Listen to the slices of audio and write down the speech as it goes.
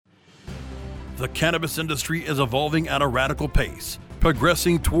The cannabis industry is evolving at a radical pace,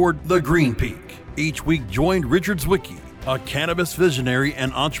 progressing toward the green peak. Each week, join Richard Zwicky, a cannabis visionary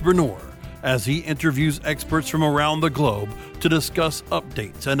and entrepreneur, as he interviews experts from around the globe to discuss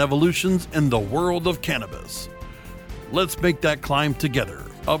updates and evolutions in the world of cannabis. Let's make that climb together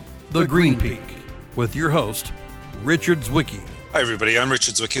up the green peak with your host, Richard Zwicky. Hi, everybody. I'm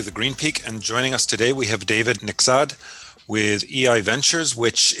Richard Zwicky of the Green Peak, and joining us today, we have David Nikzad with Ei.Ventures,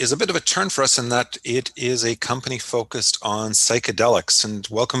 which is a bit of a turn for us in that it is a company focused on psychedelics. And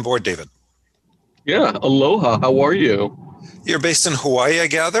welcome aboard, David. Yeah, aloha. How are you? You're based in Hawaii, I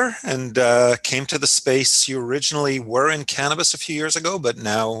gather, and came to the space. You originally were in cannabis a few years ago, but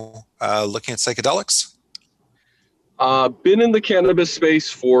now looking at psychedelics? Been in the cannabis space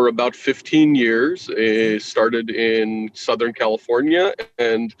for about 15 years. Started in Southern California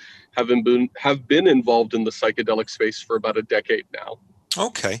and have been involved in the psychedelic space for about a decade now.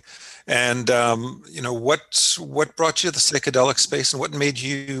 Okay. And, what brought you to the psychedelic space and what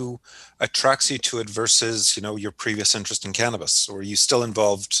attracts you to it versus, your previous interest in cannabis? Or are you still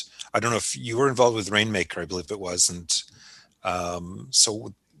involved? I don't know if you were involved with Rainmaker, I believe it was. And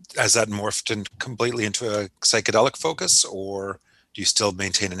so has that morphed completely into a psychedelic focus, or do you still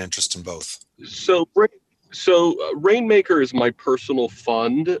maintain an interest in both? So Rainmaker is my personal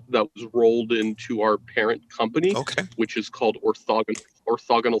fund that was rolled into our parent company, which is called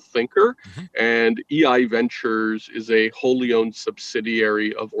Orthogonal Thinker. Mm-hmm. And Ei.Ventures is a wholly owned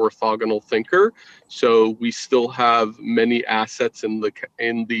subsidiary of Orthogonal Thinker. So we still have many assets in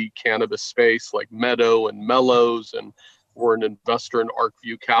the cannabis space, like Meadow and Mellows, and we're an investor in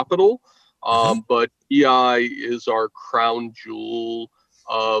ArcView Capital. But EI is our crown jewel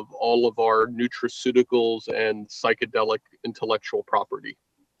of all of our nutraceuticals and psychedelic intellectual property.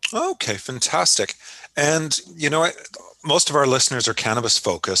 Okay, fantastic. And, most of our listeners are cannabis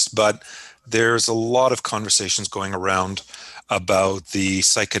focused, but there's a lot of conversations going around about the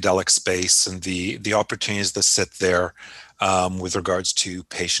psychedelic space and the opportunities that sit there with regards to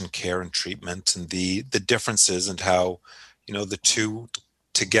patient care and treatment and the differences and how, the two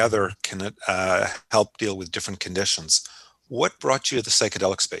together can help deal with different conditions. What brought you to the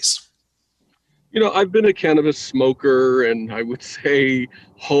psychedelic space? I've been a cannabis smoker and I would say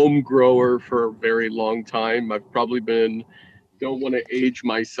home grower for a very long time. I've probably don't want to age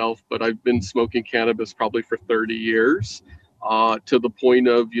myself, but I've been smoking cannabis probably for 30 years, to the point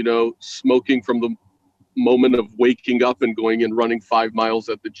of, smoking from the moment of waking up and going and running 5 miles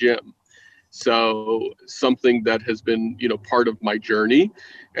at the gym. So something that has been, part of my journey.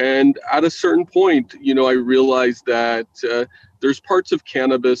 And at a certain point, I realized that there's parts of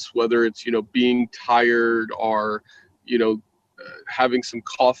cannabis, whether it's, being tired or, having some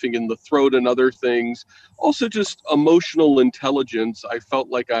coughing in the throat and other things, also just emotional intelligence. I felt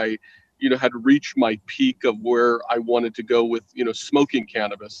like I, had reached my peak of where I wanted to go with, smoking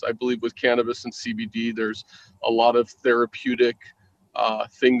cannabis. I believe with cannabis and CBD, there's a lot of therapeutic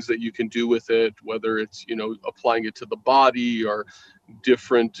things that you can do with it, whether it's, applying it to the body or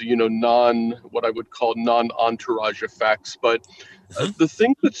different, what I would call non-entourage effects. But the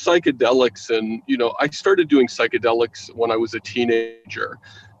thing with psychedelics, and, I started doing psychedelics when I was a teenager.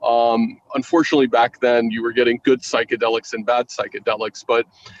 Unfortunately, back then you were getting good psychedelics and bad psychedelics. But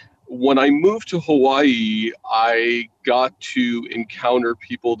when I moved to Hawaii, I got to encounter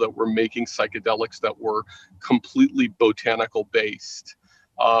people that were making psychedelics that were completely botanical based.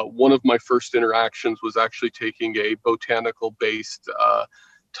 One of my first interactions was actually taking a botanical based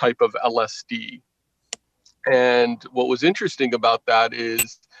type of LSD. And what was interesting about that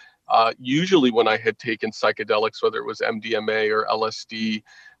is usually when I had taken psychedelics, whether it was MDMA or LSD,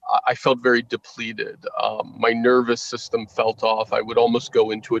 I felt very depleted. My nervous system felt off. I would almost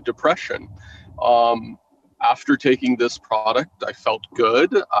go into a depression. After taking this product, I felt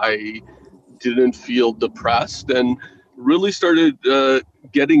good. I didn't feel depressed and really started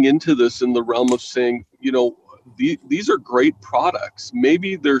getting into this in the realm of saying, these are great products.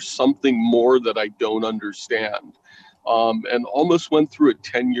 Maybe there's something more that I don't understand. And almost went through a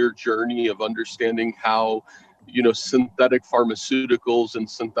 10-year journey of understanding how synthetic pharmaceuticals and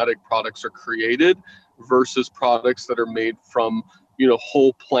synthetic products are created versus products that are made from,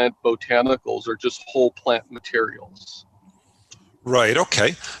 whole plant botanicals or just whole plant materials. Right.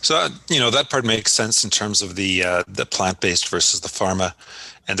 Okay. So, that part makes sense in terms of the plant-based versus the pharma.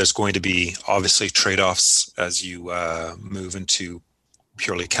 And there's going to be obviously trade-offs as you move into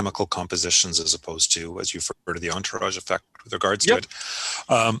purely chemical compositions as opposed to, as you refer to, the entourage effect with regards to it.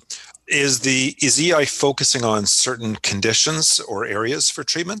 Is EI focusing on certain conditions or areas for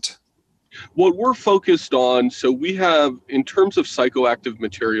treatment? What we're focused on, so we have, in terms of psychoactive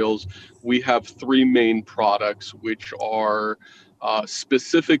materials, we have three main products, which are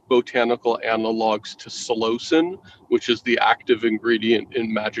specific botanical analogs to psilocin, which is the active ingredient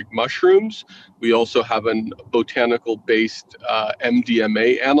in magic mushrooms. We also have a botanical-based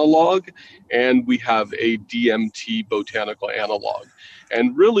MDMA analog, and we have a DMT botanical analog.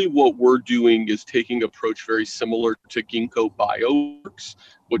 And really what we're doing is taking an approach very similar to Ginkgo Bioworks,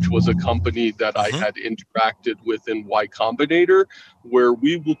 which was a company that I had interacted with in Y Combinator, where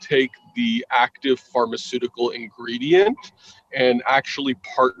we will take the active pharmaceutical ingredient and actually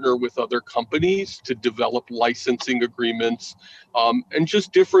partner with other companies to develop licensing agreements, and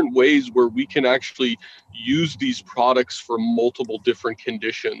just different ways where we can actually use these products for multiple different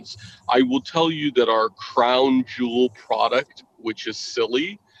conditions. I will tell you that our crown jewel product, which is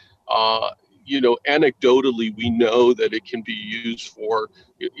Silly, anecdotally, we know that it can be used for,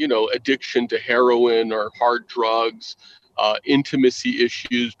 addiction to heroin or hard drugs, intimacy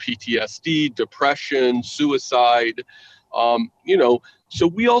issues, PTSD, depression, suicide. So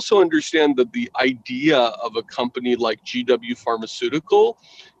we also understand that the idea of a company like GW Pharmaceutical,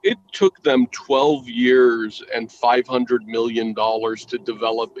 it took them 12 years and $500 million to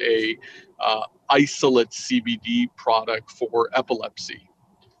develop a isolate CBD product for epilepsy.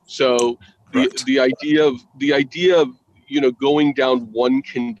 So the idea of going down one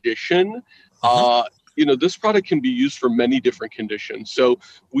condition, this product can be used for many different conditions. So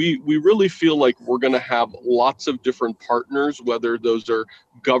we really feel like we're going to have lots of different partners, whether those are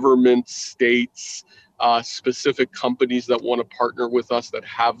governments, states, specific companies that want to partner with us that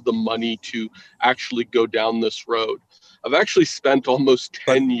have the money to actually go down this road. I've actually spent almost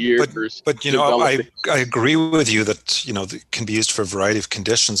 10 years. But I agree with you that, it can be used for a variety of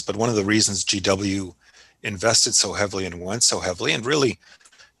conditions. But one of the reasons GW invested so heavily and went so heavily and really,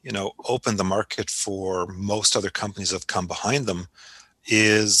 opened the market for most other companies that have come behind them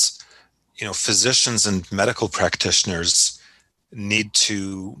is, physicians and medical practitioners need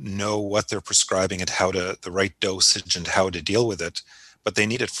to know what they're prescribing and the right dosage and how to deal with it. But they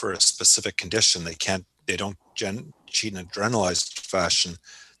need it for a specific condition. They don't cheat in a generalized fashion.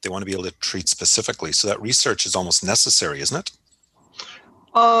 They want to be able to treat specifically. So that research is almost necessary, isn't it?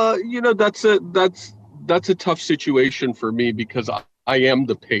 That's a tough situation for me because I am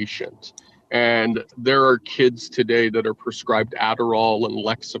the patient. And there are kids today that are prescribed Adderall and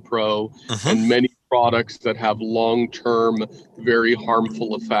Lexapro and many products that have long-term, very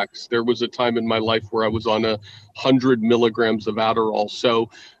harmful effects. There was a time in my life where I was on 100 milligrams of Adderall. So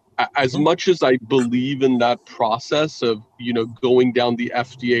as much as I believe in that process of, going down the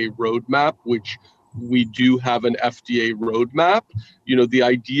FDA roadmap, which we do have an FDA roadmap, the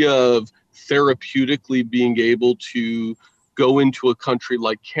idea of therapeutically being able to go into a country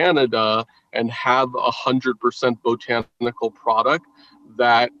like Canada and have 100% botanical product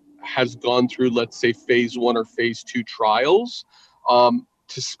that has gone through, let's say, phase 1 or phase 2 trials,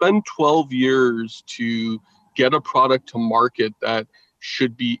 to spend 12 years to get a product to market that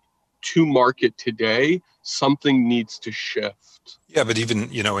should be to market today, something needs to shift. Yeah, but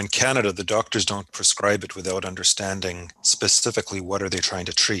even, in Canada, the doctors don't prescribe it without understanding specifically what are they trying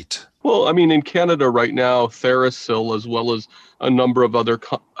to treat. Well, I mean, in Canada right now, TheraSil, as well as a number of other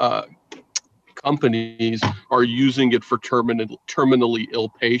companies, are using it for terminally ill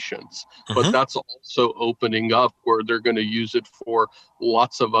patients. But that's also opening up where they're going to use it for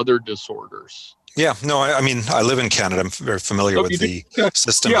lots of other disorders. Yeah, no, I mean, I live in Canada. I'm very familiar with the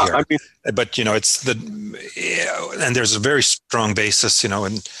system here. I mean, but it's and there's a very strong basis,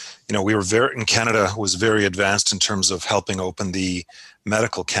 and we were in Canada was very advanced in terms of helping open the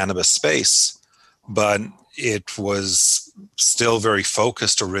medical cannabis space, but it was still very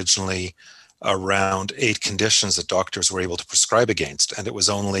focused originally around 8 conditions that doctors were able to prescribe against, and it was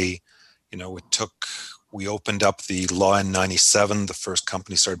only, we opened up the law in 97. The first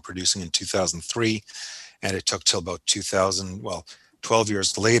company started producing in 2003, and it took till about 12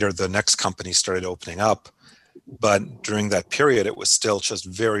 years later, the next company started opening up. But during that period, it was still just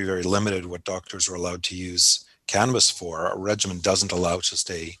very, very limited what doctors were allowed to use cannabis for. A regimen doesn't allow just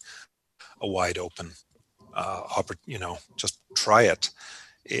a wide open, just try it.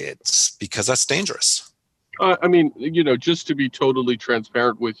 It's because that's dangerous. I mean, just to be totally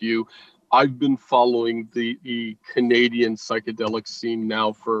transparent with you, I've been following the Canadian psychedelic scene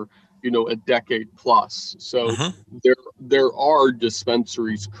now for, a decade plus. So there are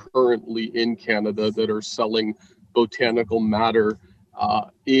dispensaries currently in Canada that are selling botanical matter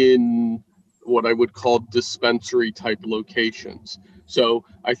in what I would call dispensary type locations. So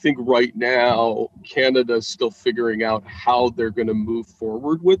I think right now, Canada's still figuring out how they're going to move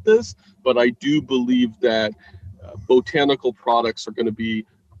forward with this. But I do believe that botanical products are going to be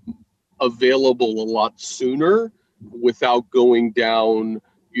available a lot sooner without going down,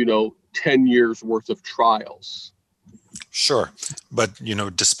 10 years worth of trials. Sure. But,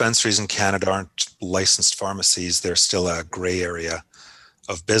 dispensaries in Canada aren't licensed pharmacies. They're still a gray area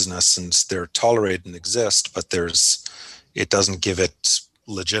of business, and they're tolerated and exist, but it doesn't give it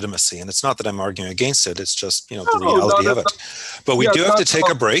legitimacy. And it's not that I'm arguing against it. It's just, the reality of it. But we do have to take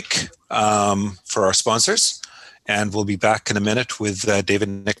a break for our sponsors, and we'll be back in a minute with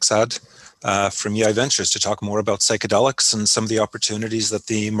David Nikzad from Ei.Ventures to talk more about psychedelics and some of the opportunities that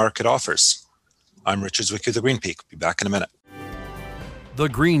the market offers. I'm Richard Zwicky of The Green Peak. Be back in a minute. The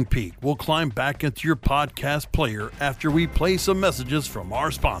Green Peak will climb back into your podcast player after we play some messages from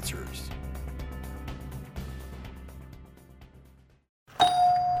our sponsors.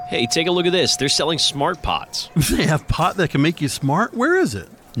 Hey, take a look at this. They're selling smart pots. They have pot that can make you smart? Where is it?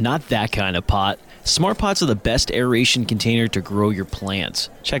 Not that kind of pot. Smart pots are the best aeration container to grow your plants.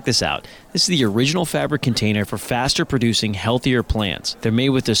 Check this out. This is the original fabric container for faster producing, healthier plants. They're made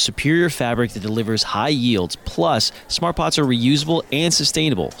with a superior fabric that delivers high yields. Plus, smart pots are reusable and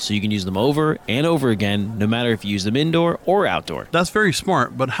sustainable, so you can use them over and over again, no matter if you use them indoor or outdoor. That's very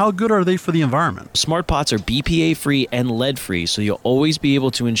smart, but how good are they for the environment? Smart pots are BPA-free and lead-free, so you'll always be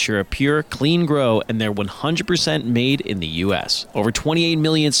able to ensure a pure, clean grow, and they're 100% made in the U.S. Over 28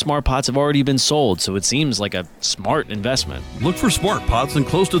 million smart pots have already been sold, so it seems like a smart investment. Look for smart pots in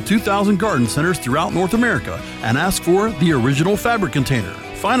close to 2,000 garden centers throughout North America and ask for the original fabric container.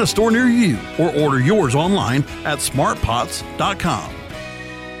 Find a store near you or order yours online at smartpots.com.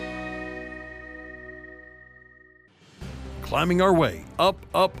 Climbing our way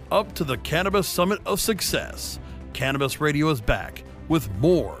up to the Cannabis Summit of Success. Cannabis Radio is back with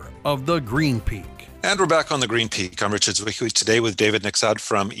more of The Green Peak. And we're back on The Green Peak. I'm Richard Zwicky today with David Nikzad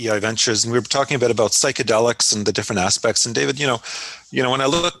from Ei.Ventures, and we were talking a bit about psychedelics and the different aspects. And David, when I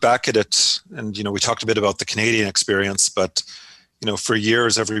look back at it, and we talked a bit about the Canadian experience, but for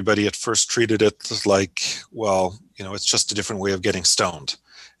years everybody at first treated it like, well, it's just a different way of getting stoned.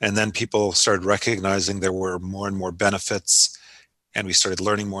 And then people started recognizing there were more and more benefits, and we started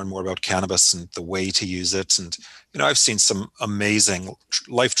learning more and more about cannabis and the way to use it. And I've seen some amazing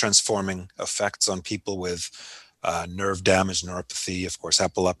life-transforming effects on people with nerve damage, neuropathy, of course,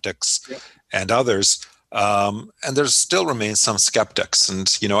 epileptics, and others. And there still remains some skeptics.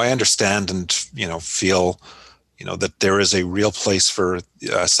 And, I understand and, feel, that there is a real place for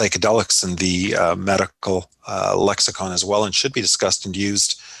psychedelics in the medical lexicon as well, and should be discussed and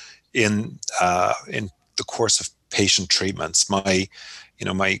used in the course of patient treatments. My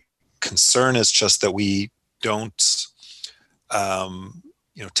concern is just that we don't,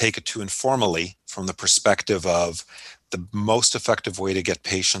 take it too informally from the perspective of the most effective way to get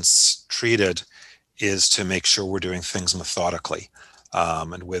patients treated is to make sure we're doing things methodically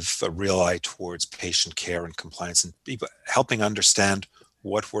and with a real eye towards patient care and compliance, and helping understand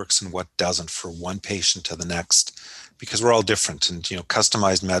what works and what doesn't for one patient to the next, because we're all different. And,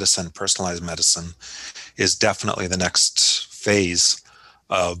 customized medicine, personalized medicine is definitely the next phase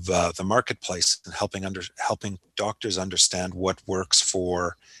of the marketplace, and helping doctors understand what works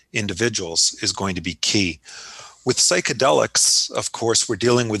for individuals is going to be key. With psychedelics, of course, we're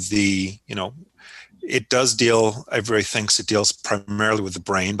dealing with everybody thinks it deals primarily with the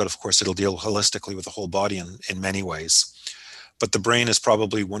brain, but of course it'll deal holistically with the whole body in many ways. But the brain is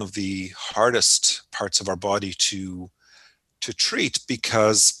probably one of the hardest parts of our body to treat,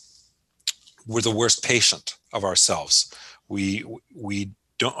 because we're the worst patient of ourselves. We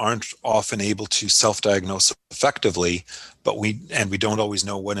aren't often able to self-diagnose effectively, but we don't always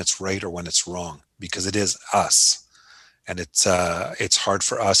know when it's right or when it's wrong, because it is us. And it's hard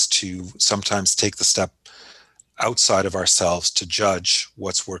for us to sometimes take the step outside of ourselves to judge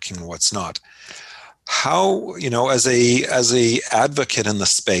what's working and what's not. How, as a advocate in the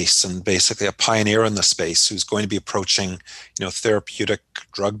space, and basically a pioneer in the space who's going to be approaching, therapeutic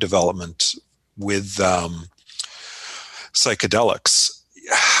drug development with psychedelics,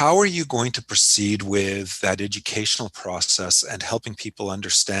 how are you going to proceed with that educational process and helping people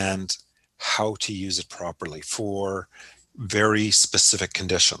understand how to use it properly for very specific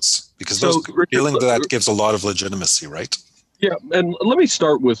conditions? Because feeling that gives a lot of legitimacy, right? Yeah, and let me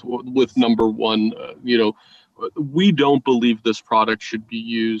start with number one. We don't believe this product should be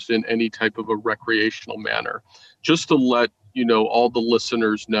used in any type of a recreational manner. Just to let all the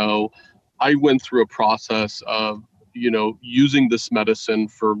listeners know, I went through a process of using this medicine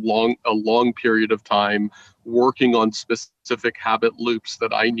for a long period of time, working on specific habit loops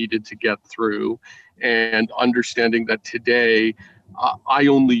that I needed to get through, and understanding that today I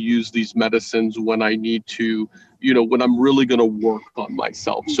only use these medicines when I need to, when I'm really going to work on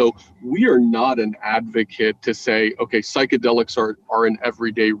myself. So we are not an advocate to say, okay, psychedelics are an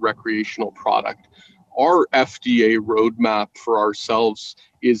everyday recreational product. Our FDA roadmap for ourselves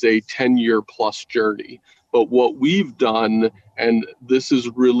is a 10-year plus journey. But what we've done, and this is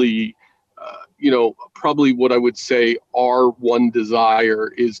really, probably what I would say our one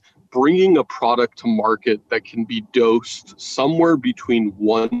desire is bringing a product to market that can be dosed somewhere between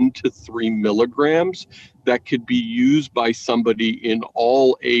 1 to 3 milligrams that could be used by somebody in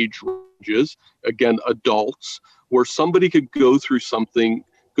all age ranges, again, adults, where somebody could go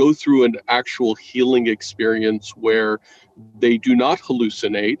through an actual healing experience where they do not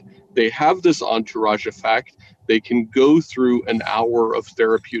hallucinate, they have this entourage effect, they can go through an hour of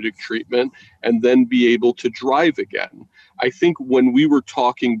therapeutic treatment and then be able to drive again. I think when we were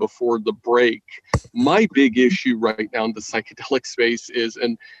talking before the break, my big issue right now in the psychedelic space is,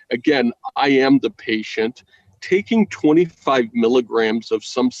 and again, I am the patient, taking 25 milligrams of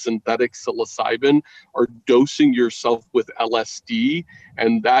some synthetic psilocybin or dosing yourself with LSD,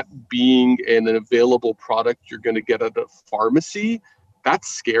 and that being an available product you're going to get at a pharmacy, that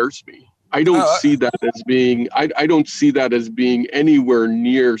scares me. I don't see that as being, I don't see that as being anywhere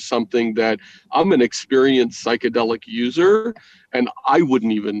near something that I'm an experienced psychedelic user, and I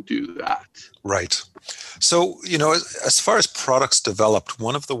wouldn't even do that. Right. So, as far as products developed,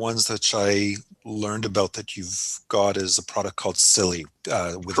 one of the ones that I learned about that you've got is a product called Silly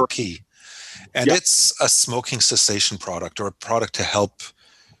with a P. And it's a smoking cessation product, or a product to help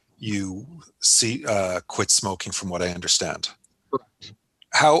you quit smoking, from what I understand. Correct.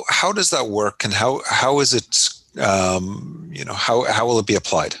 How does that work, and how is it, how will it be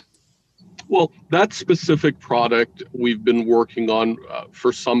applied? Well, that specific product we've been working on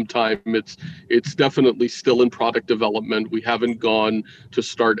for some time. It's definitely still in product development. We haven't gone to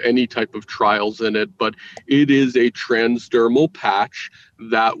start any type of trials in it, but it is a transdermal patch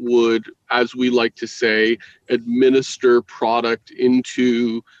that would, as we like to say, administer product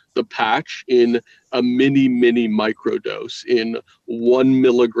into the patch in a mini microdose, in 1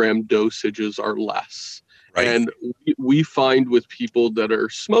 milligram dosages or less. Right. And we find with people that are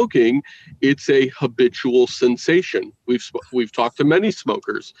smoking, it's a habitual sensation. We've talked to many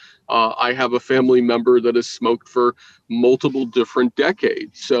smokers. I have a family member that has smoked for multiple different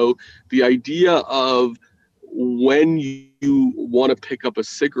decades. So the idea of when you want to pick up a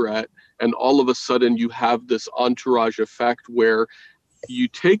cigarette and all of a sudden you have this entourage effect where you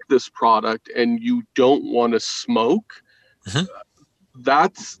take this product and you don't want to smoke,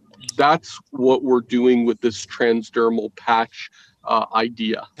 that's what we're doing with this transdermal patch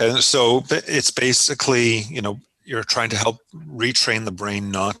idea. And so it's basically, you're trying to help retrain the brain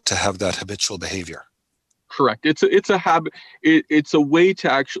not to have that habitual behavior. Correct. It's a habit. It's a way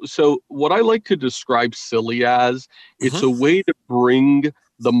to actually. So what I like to describe Silly as, it's a way to bring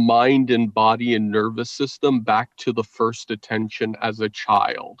the mind and body and nervous system back to the first attention as a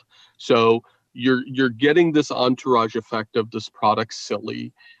child. So you're getting this entourage effect of this product,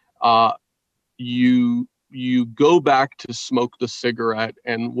 Silly. You go back to smoke the cigarette,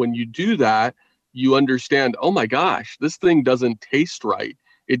 and when you do that, you understand, oh my gosh, this thing doesn't taste right.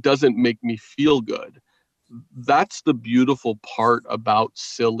 It doesn't make me feel good. That's the beautiful part about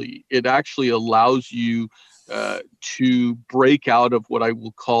Silly. It actually allows you to break out of what I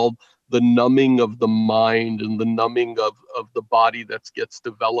will call the numbing of the mind and the numbing of the body that gets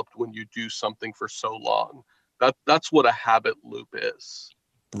developed when you do something for so long. That's what a habit loop is.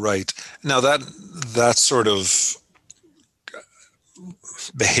 Right. Now that sort of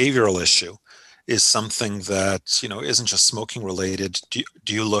behavioral issue is something that, isn't just smoking related.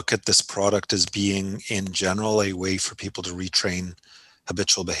 Do you look at this product as being in general a way for people to retrain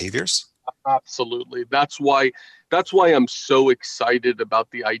habitual behaviors? Absolutely. That's why I'm so excited about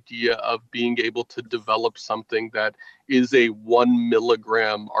the idea of being able to develop something that is a 1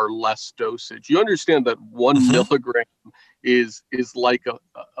 milligram or less dosage. You understand that 1 milligram is like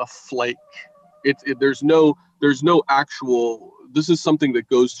a flake. There's no actual. This is something that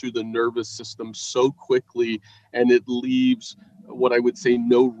goes through the nervous system so quickly, and it leaves what I would say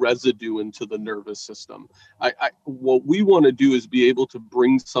no residue into the nervous system. What we want to do is be able to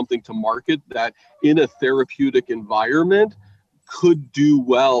bring something to market that in a therapeutic environment could do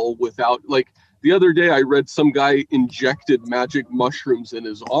well without, like the other day I read some guy injected magic mushrooms in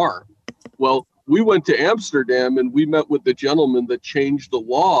his arm. Well, we went to Amsterdam and we met with the gentleman that changed the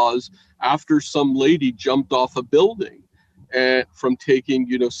laws after some lady jumped off a building and from taking,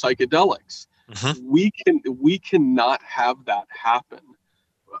 psychedelics. Mm-hmm. We cannot have that happen.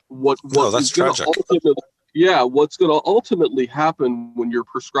 That's tragic. What's going to ultimately happen when you're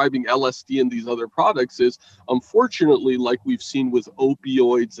prescribing LSD and these other products is, unfortunately, like we've seen with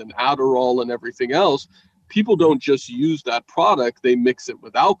opioids and Adderall and everything else, people don't just use that product. They mix it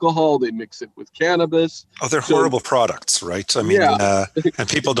with alcohol. They mix it with cannabis. Oh, they're horrible products, right? I mean, and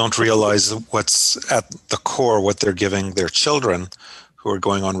people don't realize what's at the core, what they're giving their children who are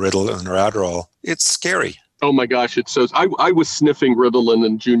going on Ritalin or Adderall. It's scary. Oh my gosh, it's so. I was sniffing Ritalin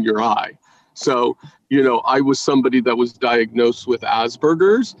in junior high. So, I was somebody that was diagnosed with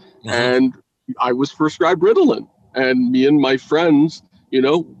Asperger's, and I was prescribed Ritalin. And me and my friends,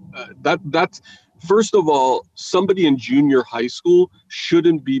 that's, first of all, somebody in junior high school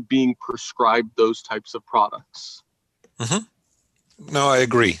shouldn't be being prescribed those types of products. Mm-hmm. No, I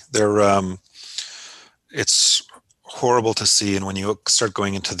agree. It's horrible to see. And when you start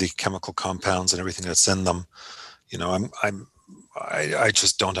going into the chemical compounds and everything that's in them, I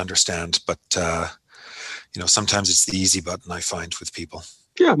just don't understand, but sometimes it's the easy button I find with people.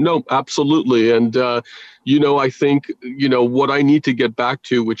 Yeah, no, absolutely. And, I think, what I need to get back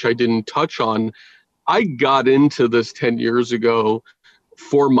to, which I didn't touch on, I got into this 10 years ago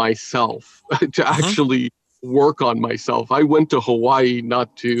for myself to actually work on myself. I went to Hawaii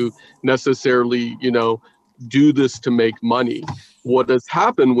not to necessarily, do this to make money. What has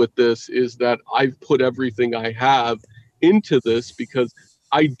happened with this is that I've put everything I have into this because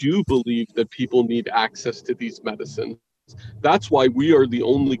I do believe that people need access to these medicines. That's why we are the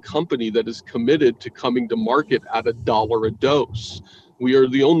only company that is committed to coming to market at $1 a dose. We are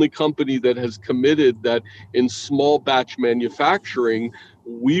the only company that has committed that in small batch manufacturing,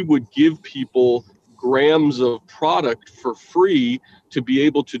 we would give people grams of product for free to be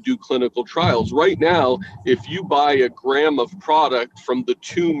able to do clinical trials. Right now, if you buy a gram of product from the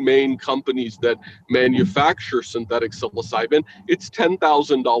two main companies that manufacture synthetic psilocybin, it's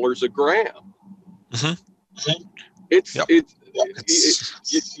 $10,000 a gram. Mm-hmm.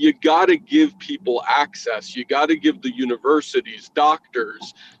 You got to give people access. You got to give the universities,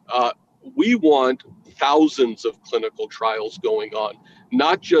 doctors. We want thousands of clinical trials going on,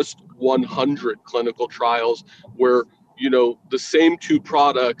 not just 100 clinical trials where, the same two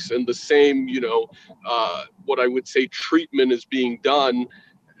products and the same, what I would say treatment is being done.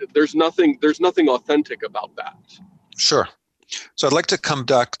 There's nothing authentic about that. Sure. So I'd like to come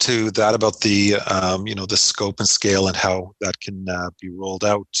back to that about the, the scope and scale and how that can be rolled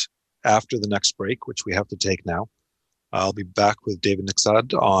out after the next break, which we have to take now. I'll be back with David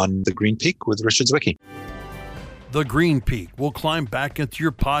Nikzad on The Green Peak with Richard Zwicky. The Green Peak will climb back into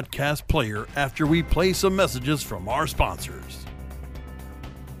your podcast player after we play some messages from our sponsors.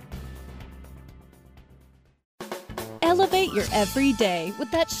 Elevate your everyday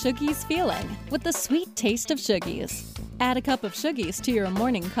with that Shuggies feeling with the sweet taste of Shuggies. Add a cup of Shuggies to your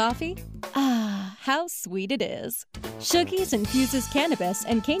morning coffee. Ah, how sweet it is. Shuggies infuses cannabis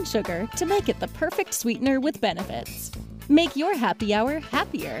and cane sugar to make it the perfect sweetener with benefits. Make your happy hour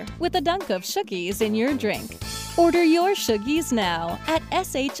happier with a dunk of Shuggies in your drink. Order your Shuggies now at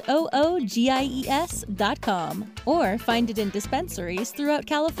shoogies.com or find it in dispensaries throughout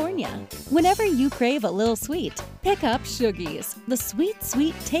California. Whenever you crave a little sweet, pick up Shuggies, the sweet,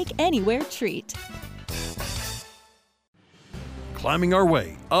 sweet take-anywhere treat. Climbing our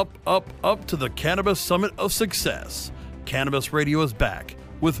way up, up, up to the Cannabis Summit of Success. Cannabis Radio is back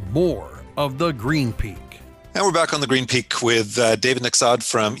with more of The Green Peak. And we're back on The Green Peak with David Nikzad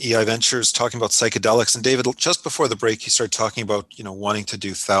from Ei.Ventures talking about psychedelics. And David, just before the break, you started talking about, wanting to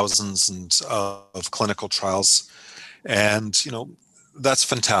do thousands of clinical trials. And, that's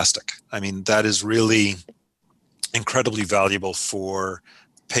fantastic. I mean, that is really incredibly valuable for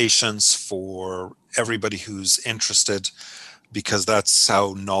patients, for everybody who's interested, because that's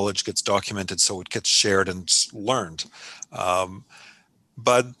how knowledge gets documented, so it gets shared and learned.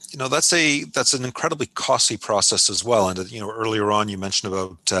 But that's an incredibly costly process as well. And earlier on you mentioned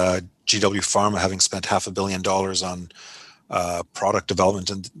about GW Pharma having spent $500 million on product development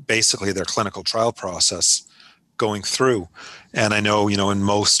and basically their clinical trial process going through. And I know in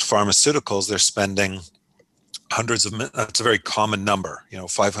most pharmaceuticals they're spending hundreds of. That's a very common number.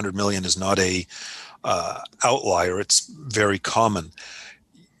 500 million is not a outlier. It's very common.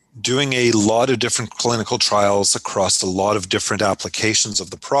 Doing a lot of different clinical trials across a lot of different applications of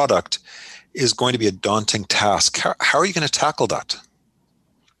the product is going to be a daunting task. How are you going to tackle that?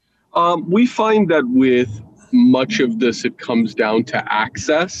 We find that with much of this, it comes down to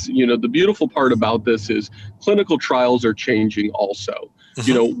access. The beautiful part about this is clinical trials are changing also.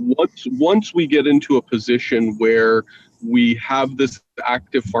 Once we get into a position where we have this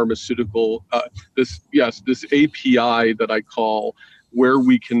active pharmaceutical, this API that I call, where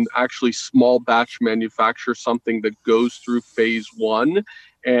we can actually small batch manufacture something that goes through phase 1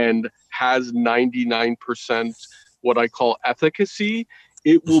 and has 99% what I call efficacy,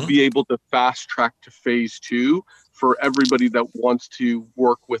 it will be able to fast track to phase 2 for everybody that wants to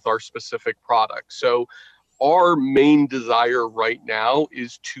work with our specific product. So our main desire right now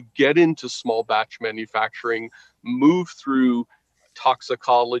is to get into small batch manufacturing, move through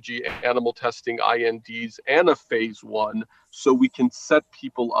toxicology, animal testing, INDs, and a phase 1, so we can set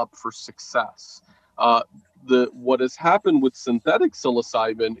people up for success. What has happened with synthetic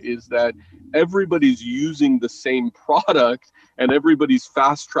psilocybin is that everybody's using the same product and everybody's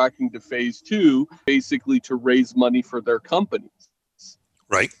fast tracking to phase 2, basically to raise money for their companies.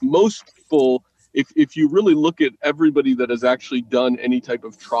 Right. Most people, if you really look at everybody that has actually done any type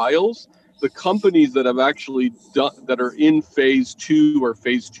of trials, the companies that have actually done, that are in phase 2 or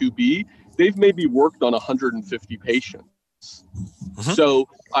phase 2B, they've maybe worked on 150 patients. So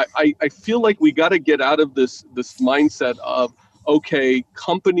I feel like we got to get out of this mindset of, okay,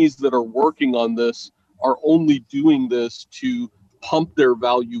 companies that are working on this are only doing this to pump their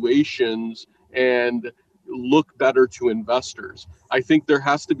valuations and look better to investors. I think there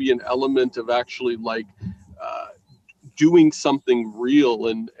has to be an element of actually doing something real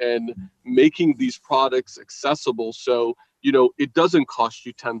and making these products accessible. So, it doesn't cost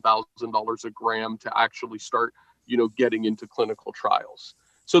you $10,000 a gram to actually start, getting into clinical trials.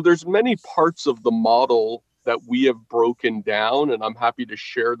 So there's many parts of the model that we have broken down, and I'm happy to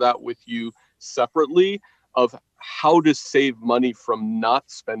share that with you separately, of how to save money from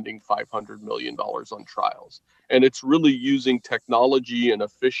not spending $500 million on trials. And it's really using technology and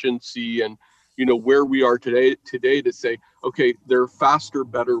efficiency and, where we are today to say, okay, there are faster,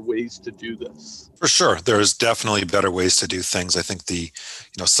 better ways to do this. For sure. There's definitely better ways to do things. I think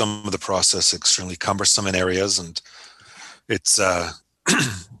some of the process is extremely cumbersome in areas, and it's,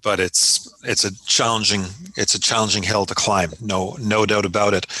 but it's a challenging hill to climb. No doubt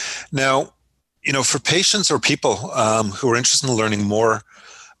about it. Now, for patients or people who are interested in learning more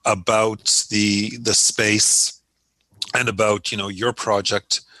about the space and about, your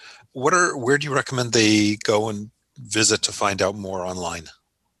project, where do you recommend they go and visit to find out more online?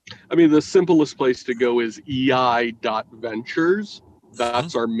 I mean, the simplest place to go is Ei.Ventures.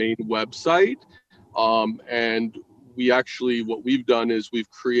 That's our main website. And what we've done is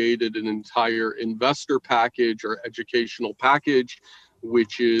we've created an entire investor package or educational package,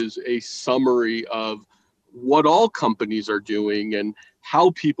 which is a summary of what all companies are doing and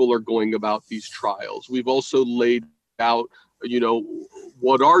how people are going about these trials. We've also laid out,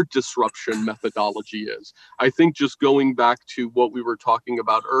 what our disruption methodology is. I think just going back to what we were talking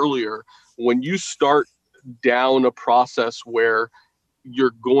about earlier, when you start down a process where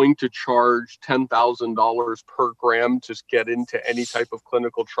you're going to charge $10,000 per gram to get into any type of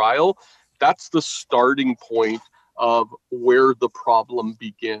clinical trial, that's the starting point of where the problem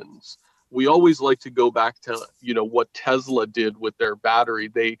begins. We always like to go back to, what Tesla did with their battery.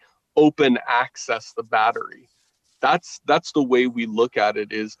 They open access the battery. That's the way we look at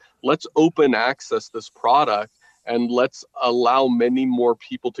it, is let's open access this product and let's allow many more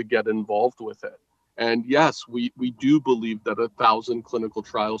people to get involved with it. And yes, we do believe that 1,000 clinical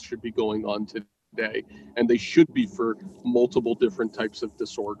trials should be going on today, and they should be for multiple different types of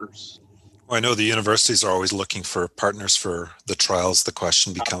disorders. Well, I know the universities are always looking for partners for the trials. The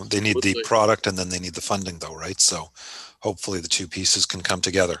question becomes, they need the product and then they need the funding though, right? So hopefully the two pieces can come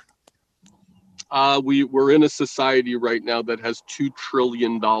together. We're in a society right now that has $2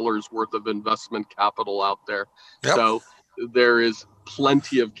 trillion worth of investment capital out there. Yep. So there is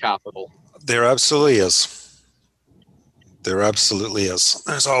plenty of capital. There absolutely is.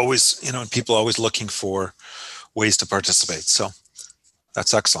 There's always, people always looking for ways to participate. So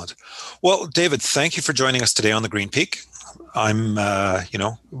that's excellent. Well, David, thank you for joining us today on the Green Peak. I'm,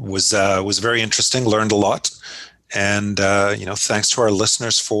 was very interesting, learned a lot. And, thanks to our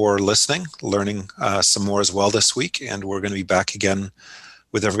listeners for listening, learning some more as well this week. And we're going to be back again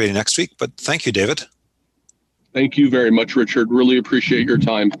with everybody next week. But thank you, David. Thank you very much, Richard. Really appreciate your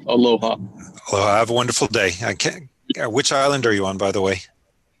time. Aloha. Aloha. Have a wonderful day. Which island are you on, by the way?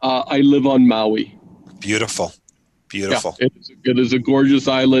 I live on Maui. Beautiful. Yeah, it is a gorgeous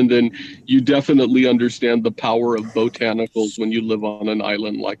island, and you definitely understand the power of botanicals when you live on an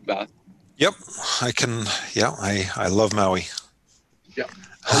island like that. Yep, I can. Yeah, I love Maui. Yeah.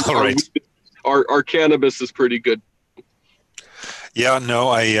 All right. our cannabis is pretty good. Yeah, no,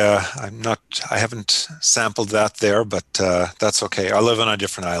 I haven't sampled that there, but that's okay. I live on a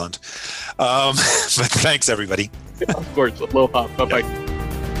different island. But thanks, everybody. Of course. Aloha. Bye-bye. Yeah.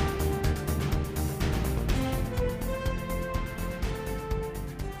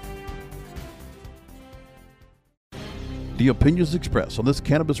 The opinions expressed on this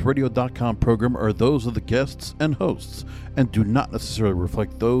CannabisRadio.com program are those of the guests and hosts and do not necessarily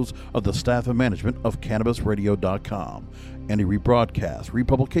reflect those of the staff and management of CannabisRadio.com. Any rebroadcast,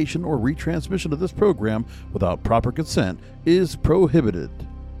 republication, or retransmission of this program without proper consent is prohibited.